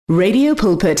Radio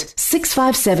Pulpit,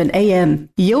 657 AM,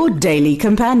 your daily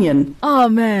companion. Oh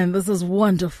man, this is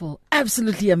wonderful.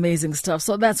 Absolutely amazing stuff.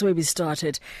 So that's where we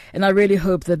started. And I really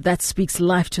hope that that speaks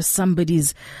life to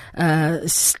somebody's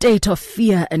state of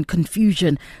fear and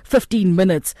confusion. 15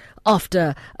 minutes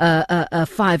after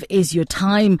 5 is your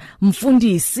time.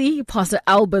 Mfundisi, Pastor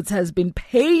Alberts, has been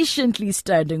patiently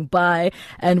standing by,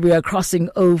 and we are crossing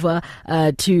over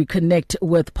to connect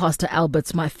with Pastor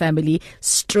Alberts, my family,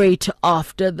 straight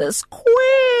after this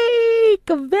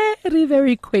very,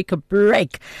 very quick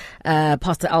break.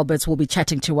 Pastor Alberts will be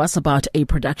chatting to us about a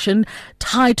production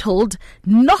titled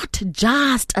Not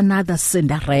Just Another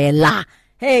Cinderella.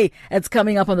 Hey, it's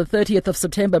coming up on the 30th of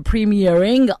September,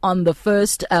 premiering on the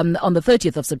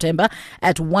 30th of September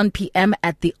at 1 p.m.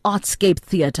 at the Artscape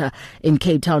Theatre in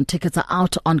Cape Town. Tickets are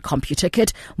out on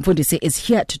CompuTicket. Mfundisi is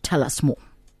here to tell us more.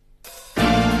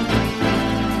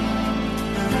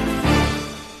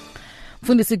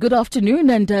 Mfundisi, good afternoon,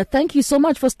 and thank you so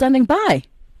much for standing by.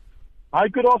 Hi,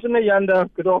 good afternoon, Yanda.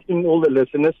 Good afternoon, all the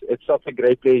listeners. It's such a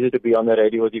great pleasure to be on the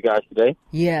radio with you guys today.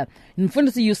 Yeah.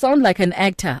 Mfundisi, you sound like an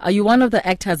actor. Are you one of the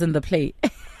actors in the play?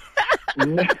 You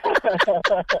know,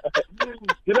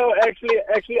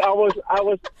 actually, I was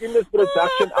in this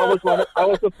production. I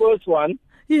was the first one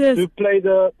to play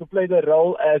the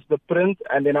role as the prince,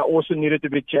 and then I also needed to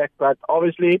be Jack. But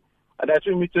obviously, that's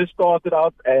when we just started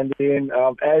out, and then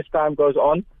as time goes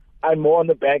on, I'm more on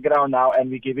the background now,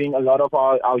 and we're giving a lot of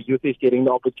our youth is getting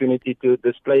the opportunity to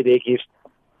display their gifts.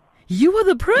 You were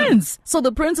the prince. So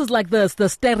the prince is like the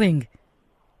steering.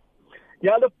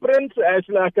 Yeah, the prince has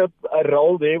like a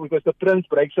role there because the prince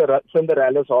breaks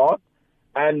Cinderella's heart,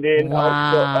 and then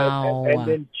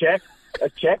then Jack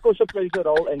also plays a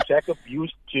role, and Jack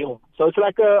abused Jill. So it's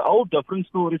like a whole different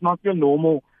story. It's not your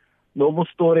normal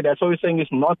story. That's why we're saying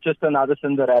it's not just another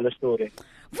Cinderella story.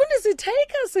 When does it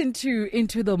take us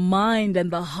into the mind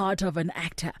and the heart of an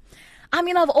actor? I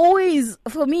mean, I've always,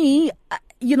 for me,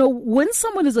 when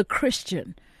someone is a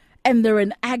Christian and they're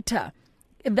an actor,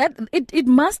 that it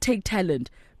must take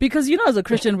talent. Because, as a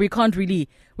Christian, we can't really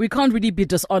be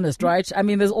dishonest, right? I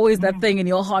mean, there's always that thing in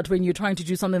your heart when you're trying to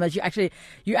do something that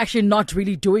you're actually not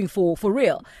really doing for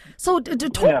real. So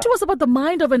talk to us about the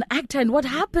mind of an actor and what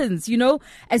happens,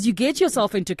 as you get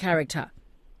yourself into character.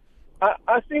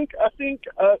 I think,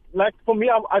 like for me,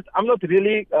 I'm not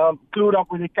really clued up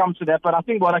when it comes to that, but I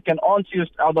think what I can answer you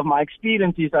out of my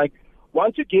experience is like,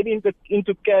 once you get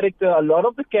into character, a lot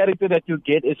of the character that you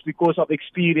get is because of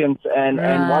experience, and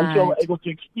once you're able to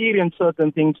experience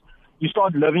certain things, you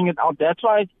start living it out. That's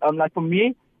why, like for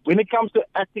me, when it comes to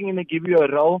acting and they give you a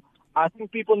role, I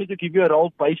think people need to give you a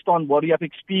role based on what you have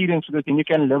experienced with, and you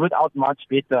can live it out much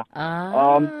better.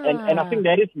 And I think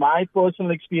that is my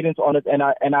personal experience on it, and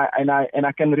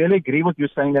I can really agree with you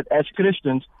saying that as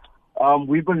Christians,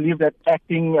 we believe that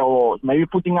acting or maybe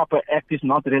putting up an act is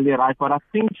not really right. But I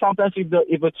think sometimes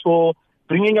if it's for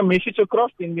bringing a message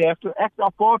across, then we have to act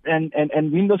our part and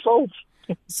win the souls.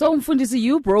 So, Mfundisi,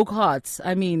 you broke hearts.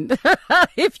 I mean,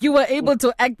 if you were able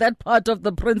to act that part of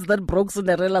the prince that broke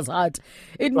Cinderella's heart,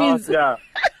 it means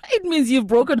it means you've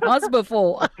broken hearts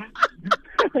before.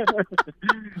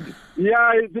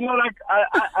 Yeah, like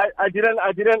I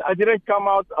didn't come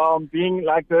out being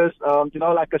like this,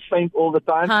 like a saint all the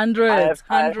time. Hundreds.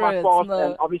 My past,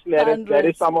 and obviously that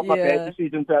is some of my bad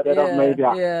decisions that I've made.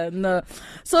 No.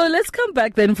 So let's come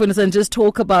back then, Mfundisi, and just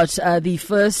talk about the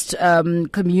first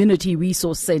community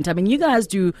resource center. I mean, you guys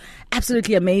do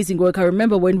absolutely amazing work. I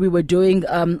remember when we were doing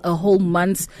a whole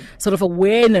month's sort of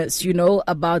awareness,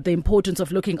 about the importance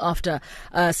of looking after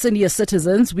senior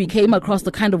citizens. We came across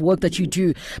the kind of work that you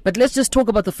do. But let's just talk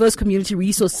about the first community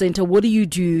resource center. What do you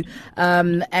do,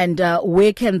 and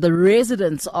where can the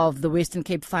residents of the Western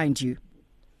Cape find you?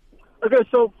 Okay,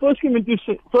 so First Community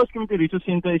Resource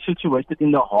Center is situated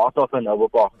in the heart of Hanover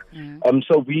Park.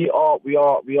 So we are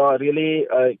really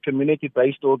a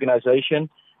community-based organization,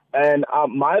 and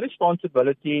my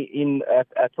responsibility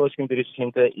at First Community Resource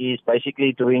Center is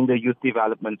basically doing the youth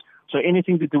development. So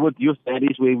anything to do with youth, that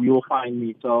is where you will find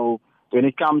me. So when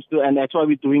it comes to, and that's why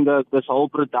we're doing this whole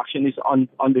production is on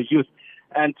the youth.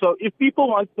 And so if people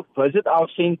want to visit our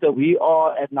center, we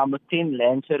are at number 10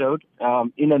 Lancer Road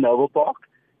in Hanover Park.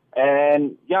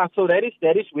 And so that is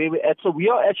where we're at. So we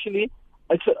are actually,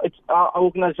 it's our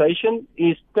organization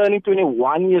is turning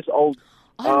 21 years old.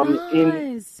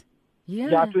 Nice.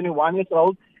 21 years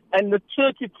old. And the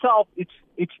church itself,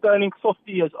 it's turning 50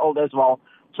 years old as well.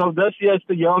 So this year is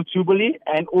the year of Jubilee,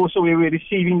 and also we're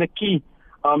receiving the key.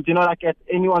 Like at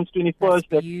anyone's 21st,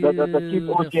 the kids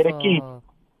all get a key.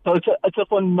 So it's a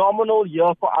phenomenal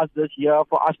year for us this year,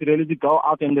 for us to really to go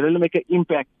out and really make an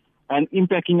impact and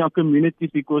impacting our communities,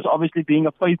 because obviously being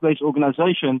a faith-based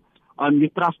organization, we're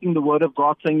trusting the word of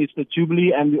God, saying it's the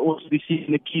Jubilee, and we're also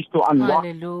receiving the keys to unlock.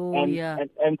 Hallelujah.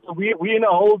 And so we're in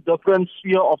a whole different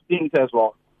sphere of things as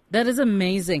well. That is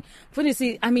amazing.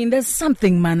 See, I mean, there's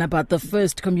something, man, about the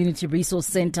First Community Resource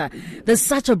Center. There's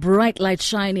such a bright light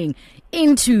shining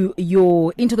into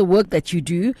the work that you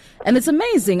do, and it's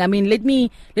amazing. I mean, let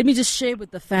me just share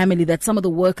with the family that some of the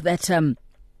work that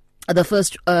the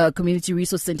First Community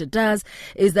Resource Center does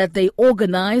is that they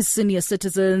organize senior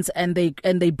citizens and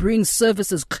they bring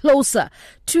services closer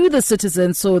to the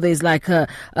citizens. So there's like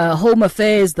home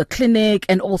affairs, the clinic,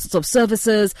 and all sorts of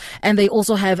services. And they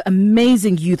also have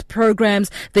amazing youth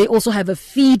programs. They also have a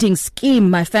feeding scheme.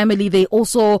 My family, they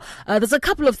also there's a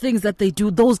couple of things that they do.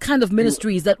 Those kind of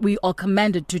ministries that we are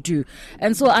commanded to do.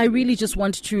 And so I really just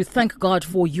want to thank God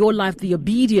for your life, the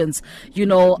obedience,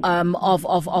 of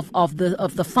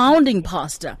the founding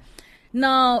pastor.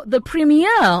 Now, the premiere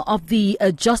of the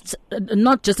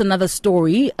not just another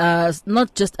story,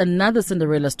 not just another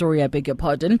Cinderella story, I beg your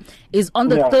pardon, is on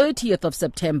the 30th of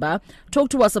September. Talk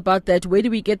to us about that. Where do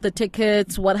we get the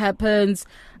tickets? What happens?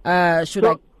 So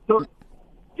the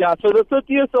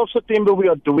 30th of September we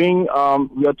are doing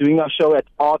a show at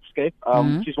Artscape,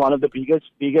 which is one of the biggest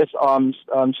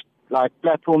like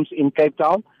platforms in Cape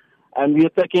Town. And we are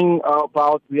taking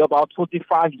about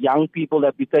 45 young people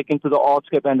that we taking to the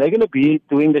Artscape, and they're going to be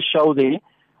doing the show there.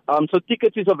 So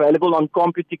tickets is available on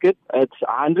CompuTicket. It's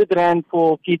 100 Rand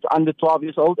for kids under 12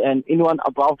 years old, and anyone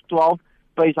above 12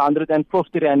 pays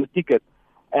 150 Rand a ticket.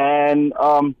 And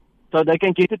so they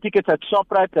can get the tickets at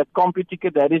ShopRite, at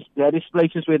CompuTicket. That is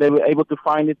places where they were able to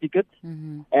find the tickets.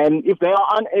 Mm-hmm. And if they are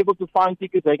unable to find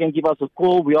tickets, they can give us a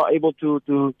call. We are able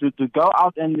to go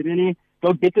out and really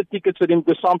go get the tickets for them,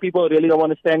 because some people really don't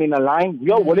want to stand in a line.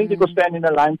 We are willing to go stand in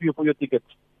a line for you for your tickets.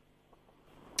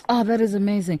 Oh, that is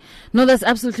amazing. No, that's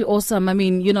absolutely awesome. I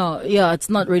mean, it's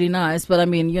not really nice, but I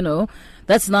mean,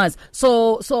 that's nice.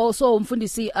 So,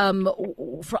 Mfundisi,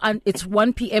 it's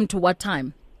 1 p.m. to what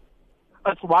time?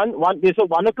 It's there's a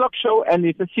 1 o'clock show and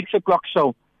there's a 6 o'clock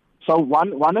show. So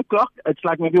 1 o'clock, it's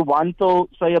like maybe 1 till,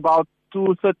 say, about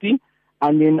 2:30.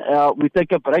 And then we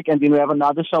take a break, and then we have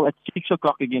another show at 6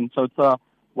 o'clock again. So it's a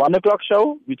 1 o'clock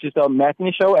show, which is a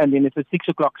matinee show, and then it's a 6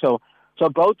 o'clock show. So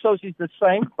both shows is the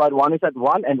same, but one is at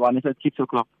 1 and one is at 6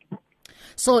 o'clock.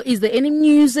 So is there any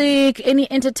music,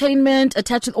 any entertainment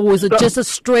attached, or is it just a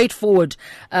straightforward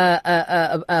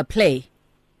play?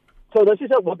 So this is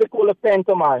what they call a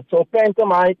pantomime. So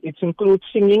pantomime, it includes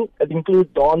singing, it includes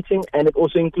dancing, and it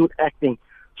also includes acting.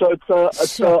 So it's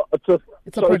a production.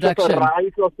 It's a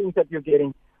variety of things that you're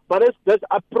getting. But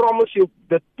I promise you,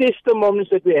 the testimonies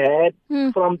that we had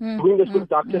from doing this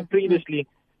production previously,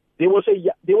 there was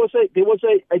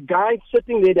a guy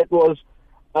sitting there that was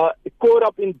caught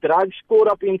up in drugs, caught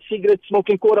up in cigarette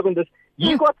smoking, caught up in this.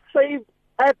 He got saved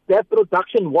at that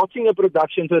production, watching a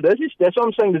production. So that's what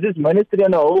I'm saying. This is ministry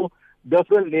on a whole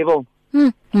different level.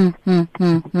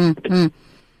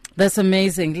 That's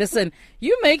amazing. Listen,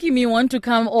 you're making me want to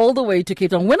come all the way to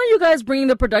Cape Town. When are you guys bringing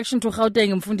the production to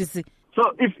Gauteng, Mfundisi? So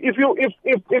if you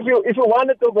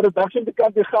wanted the production to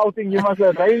come to Gauteng, you must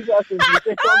arrange us and you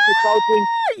can come to Gauteng.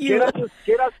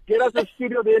 Get us a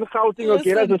studio there in Gauteng, or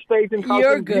get us a stage in Gauteng.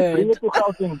 You're good. Bring it to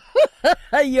Gauteng.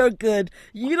 You're good.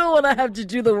 You don't want to have to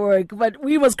do the work, but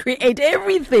we must create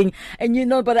everything. And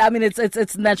but I mean,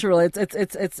 it's natural.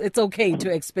 It's okay to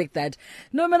expect that.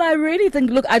 No, man, I really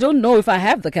think. Look, I don't know if I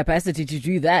have the capacity to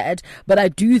do that, but I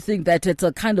do think that it's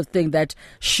a kind of thing that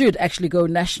should actually go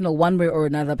national one way or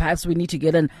another. Perhaps we need to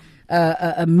get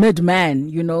a mid-man,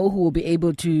 who will be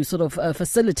able to sort of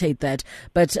facilitate that.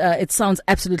 But it sounds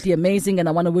absolutely amazing, and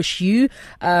I want to wish you,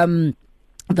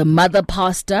 the mother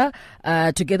pastor,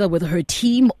 together with her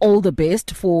team, all the best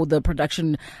for the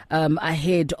production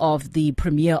ahead of the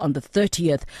premiere on the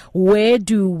 30th. Where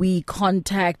do we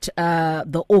contact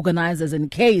the organizers in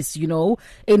case,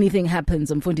 anything happens?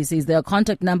 Mfundisi, is there a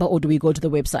contact number, or do we go to the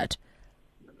website?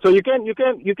 So you can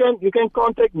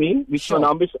contact me, which my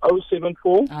number is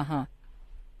 074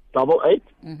 88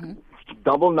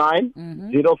 99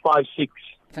 056.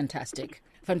 Fantastic.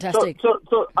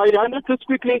 So Ayanda, just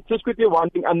quickly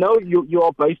one thing. I know you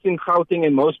are based in Gauteng,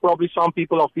 and most probably some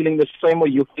people are feeling the same way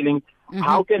you're feeling. Mm-hmm.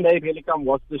 How can they really come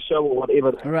watch the show or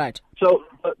whatever? Right. So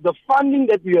the funding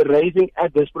that we are raising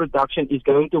at this production is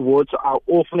going towards our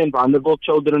orphan and vulnerable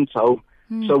children's home.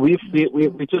 So we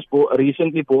just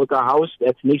recently bought a house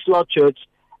that's next to our church,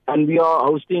 and we are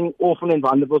hosting orphan and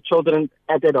vulnerable children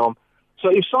at that home. So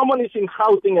if someone is in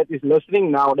Gauteng that is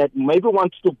listening now that maybe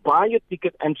wants to buy a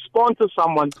ticket and sponsor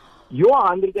someone, your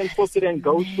 150 Rand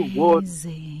goes towards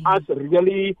us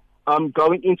really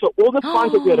going in. So all the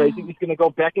funds that we're raising is going to go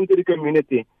back into the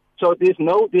community. So there's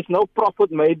no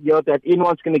profit made here that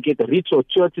anyone's going to get rich or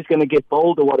church is going to get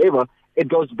bold or whatever. It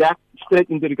goes back straight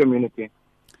into the community.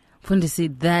 Fundisi,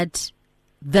 that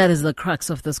is the crux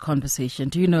of this conversation.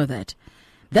 Do you know that?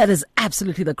 That is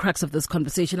absolutely the crux of this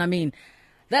conversation. I mean,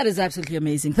 that is absolutely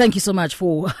amazing. Thank you so much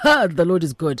for, the Lord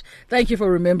is good. Thank you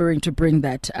for remembering to bring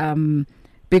that.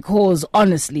 Because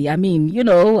honestly, I mean, you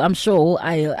know, I'm sure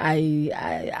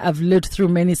I've lived through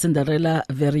many Cinderella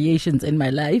variations in my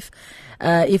life.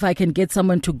 If I can get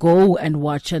someone to go and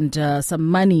watch and some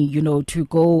money, you know, to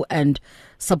go and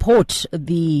support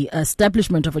the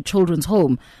establishment of a children's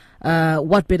home,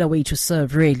 what better way to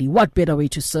serve, really? What better way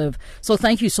to serve? So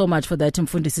thank you so much for that,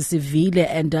 Mfundisi Sivile,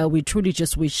 and we truly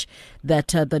just wish that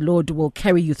the Lord will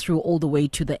carry you through all the way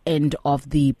to the end of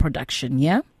the production,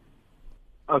 yeah?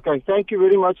 Okay, thank you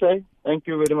very much, Thank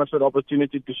you very much for the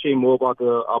opportunity to share more about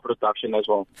our production as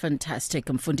well. Fantastic,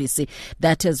 Mfundisi.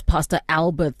 That is Pastor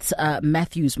Albert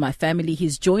Matthews, my family.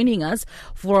 He's joining us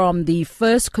from the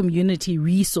First Community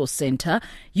Resource Center.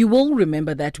 You will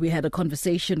remember that we had a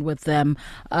conversation with them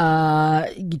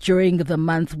during the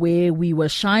month where we were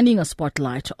shining a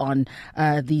spotlight on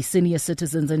the senior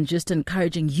citizens and just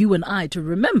encouraging you and I to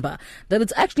remember that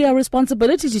it's actually our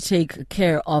responsibility to take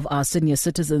care of our senior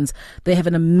citizens. They have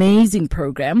an amazing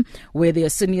program where their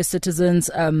senior citizens,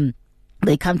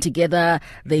 they come together,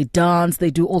 they dance,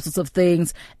 they do all sorts of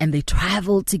things, and they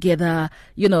travel together.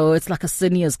 You know, it's like a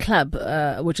seniors club,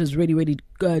 which is really, really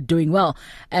doing well.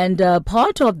 And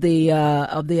part of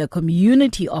their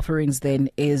community offerings then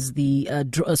is the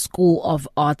School of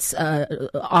Arts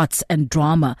and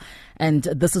Drama, and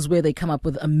this is where they come up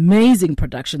with amazing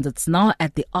productions. It's now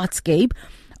at the Artscape,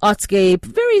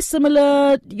 very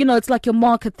similar. You know, it's like your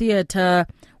market theatre.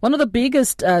 One of the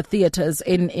biggest theatres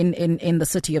in the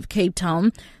city of Cape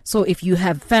Town. So if you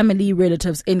have family,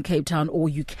 relatives in Cape Town, or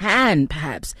you can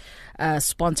perhaps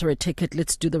sponsor a ticket,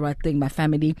 let's do the right thing, my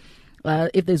family.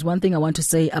 If there's one thing I want to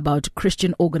say about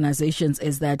Christian organizations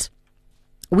is that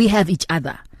we have each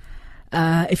other.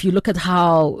 If you look at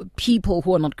how people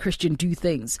who are not Christian do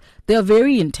things, they are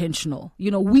very intentional.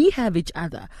 You know, we have each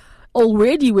other.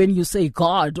 Already when you say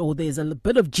God or there's a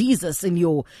bit of Jesus in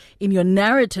your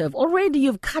narrative, already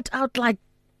you've cut out like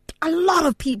a lot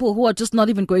of people who are just not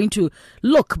even going to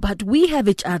look, but we have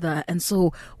each other. And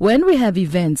so when we have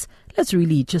events, let's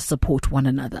really just support one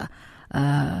another.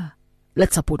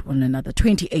 Let's support one another.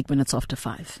 28 minutes after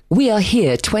 5. We are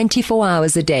here 24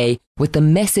 hours a day with the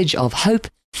message of hope,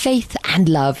 faith and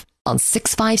love on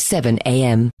 657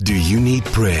 AM. Do you need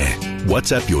prayer?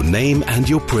 WhatsApp your name and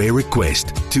your prayer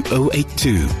request to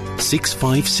 082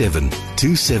 657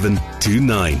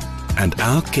 2729 and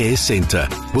our care center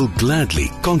will gladly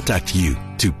contact you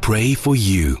to pray for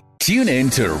you. Tune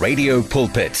in to Radio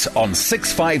Pulpit on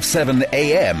 657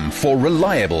 AM for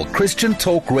reliable Christian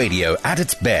talk radio at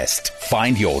its best.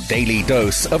 Find your daily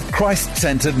dose of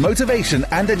Christ-centered motivation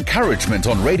and encouragement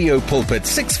on Radio Pulpit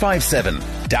 657.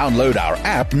 Download our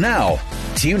app now.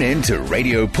 Tune in to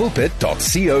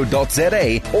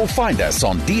radiopulpit.co.za or find us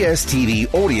on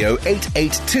DSTV Audio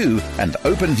 882 and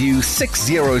OpenView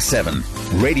 607.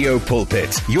 Radio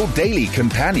Pulpit, your daily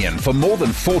companion for more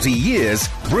than 40 years,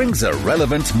 brings a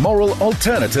relevant moral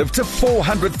alternative to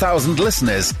 400,000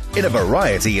 listeners in a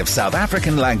variety of South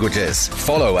African languages.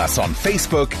 Follow us on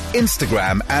Facebook,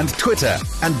 Instagram and Twitter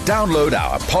and download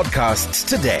our podcasts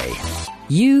today.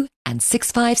 You and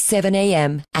 657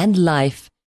 AM and life,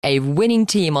 a winning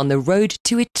team on the road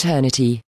to eternity.